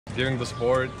Giving the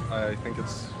sport, I think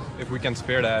it's if we can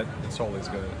spare that, it's always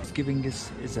good. Giving is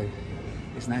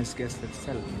nice gesture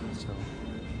itself. So.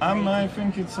 I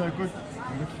think it's a good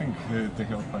thing to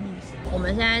help others. 我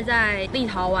们现在在立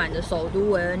陶宛的首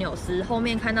都维尔纽斯，后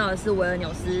面看到的是维尔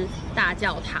纽斯大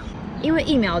教堂。因为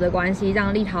疫苗的关系，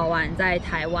让立陶宛在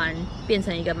台湾变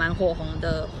成一个蛮火红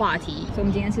的话题。所以我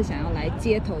们今天是想要来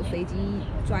街头随机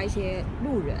抓一些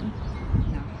路人，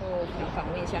然后想访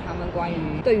问一下他们关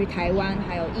于对于台湾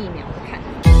还有疫苗的看法。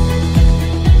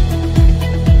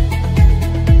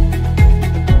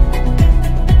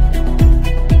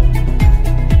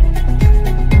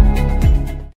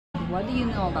What do you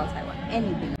know about Taiwan?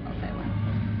 Anything about Taiwan?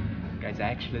 Guys,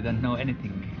 I actually don't know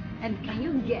anything. And can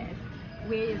you guess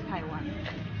where is Taiwan?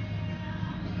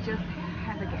 Just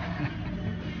have a guess.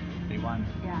 Taiwan.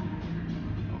 Yeah.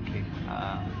 Okay.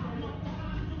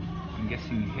 I'm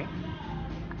guessing here.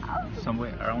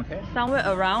 Somewhere around here. Somewhere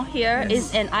around here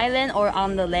is an island or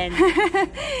on the land. I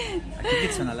think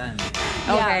it's on a land.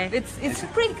 Okay. Yeah, it's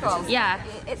pretty close. Yeah.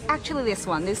 It's actually this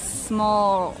one, this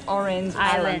small orange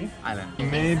island.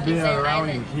 Maybe It's an around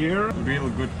island. here, real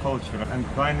good culture, and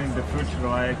plan in the future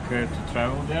like to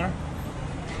travel there.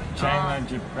 China,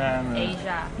 Japan,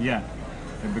 Asia. Yeah,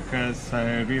 because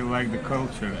I really like the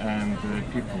culture and the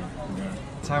people there.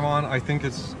 Taiwan, I think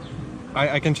it's.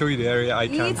 I can show you the area. I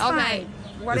can't. It's fine. Okay.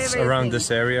 Whatever It's you around think. this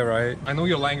area, right? I know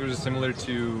your language is similar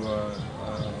to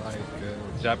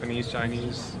Japanese,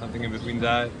 Chinese, something in between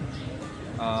that.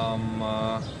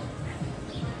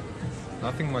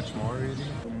 Nothing much more really.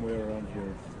 Somewhere around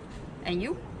here. And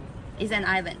you? Is an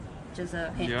island. Just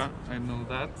a hint. Yeah, I know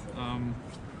that.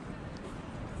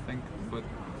 But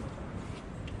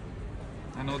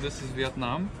I know this is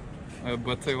Vietnam,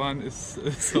 but Taiwan is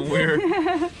somewhere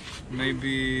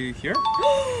maybe here.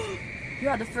 You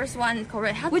are the first one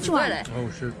correct. Which one? Oh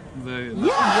shit.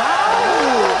 Wow.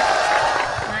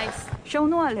 Nice. Show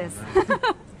Noales.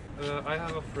 I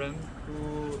have a friend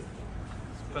who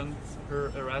spent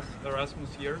her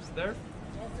Erasmus years there,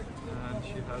 and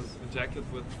she has a jacket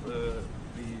with the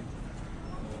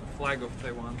flag of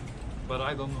Taiwan, but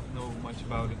I don't know much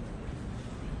about it.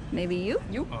 Maybe you?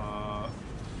 You?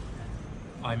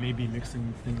 I may be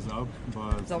mixing things up,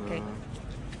 but It's okay.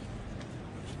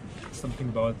 Something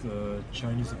about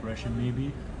Chinese aggression,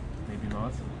 maybe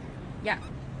not. Yeah.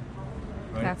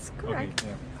 Right? That's correct. Okay,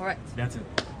 yeah. Correct. That's it.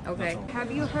 Okay. That's all.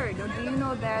 Have you heard or do you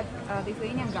know that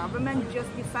Lithuanian government just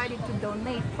decided to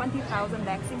donate 20,000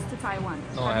 vaccines to Taiwan?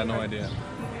 No, I had no idea.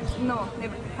 No,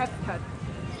 never have heard.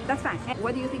 That's fine. And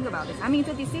what do you think about this? I mean, it's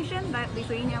a decision that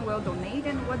Lithuania will donate,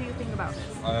 and what do you think about this?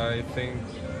 I think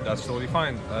that's totally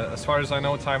fine. As far as I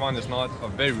know, Taiwan is not a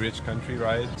very rich country,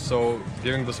 right? So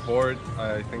giving the sport,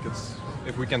 I think it's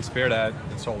if we can spare that,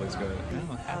 it's always good.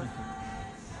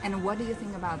 And what do you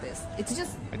think about this? It's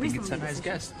just I think it's a nice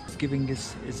gesture. Giving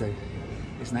is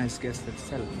nice gesture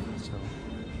itself. So.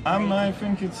 I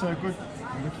think it's a good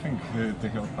thing to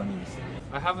help others.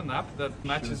 I have an app that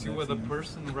matches you with a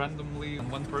person randomly, and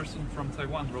one person from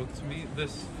Taiwan wrote to me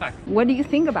this fact. What do you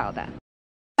think about that?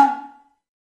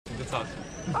 That's awesome.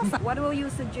 Awesome. What will you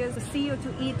suggest to see or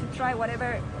to eat, to try,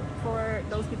 whatever, for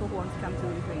those people who want to come to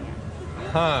Lithuania?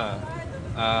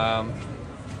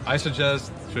 I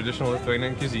suggest traditional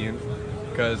Lithuanian cuisine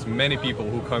because many people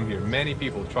who come here, many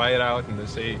people try it out and they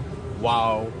say,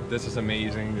 wow, this is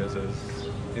amazing, this is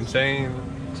insane.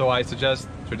 So I suggest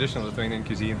traditional Lithuanian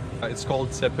cuisine. It's called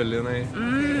cepelinai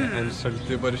and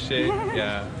šaltibarščiai.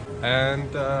 Yeah.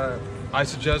 And I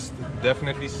suggest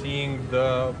definitely seeing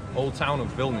the old town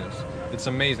of Vilnius. It's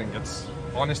amazing. It's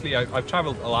honestly, I've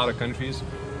traveled a lot of countries.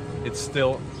 It's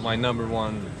still my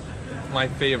my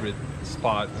favorite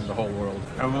spot in the whole world.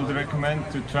 I would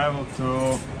recommend to travel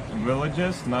to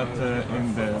villages, not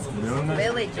in the Vilnius.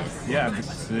 Villages. Yeah,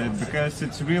 because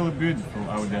it's really beautiful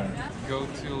out there. Go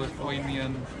to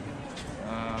Lithuanian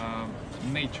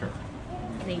nature.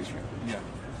 Nature. Yeah.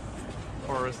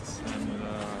 Forests and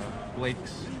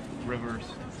lakes, rivers.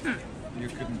 You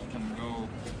can go.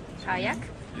 Kayak.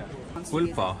 Yeah.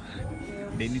 Pulpa.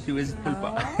 They need to visit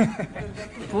Pulpa.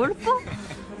 Pulpo?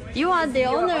 You are the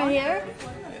owner here?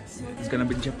 It's gonna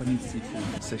be Japanese seafood.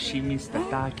 Sashimis,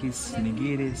 tatakis,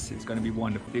 nigiris. It's gonna be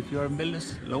wonderful. If you're in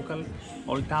Vilnius, local,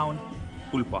 old town,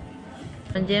 Pulpa.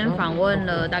 我们今天访问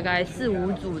了大概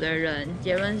4-5组的人，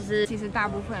结论是，其实大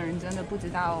部分人真的不知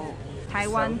道，台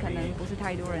湾可能不是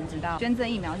太多人知道，捐赠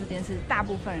疫苗这件事，大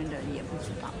部分人也不知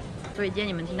道。所以今天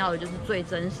你们听到的就是最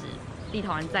真实立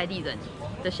陶宛在地人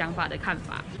的想法的看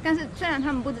法。但是虽然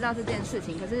他们不知道这件事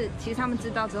情，可是其实他们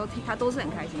知道之后，他都是很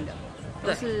开心的，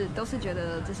都是觉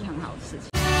得这是很好的事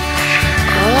情。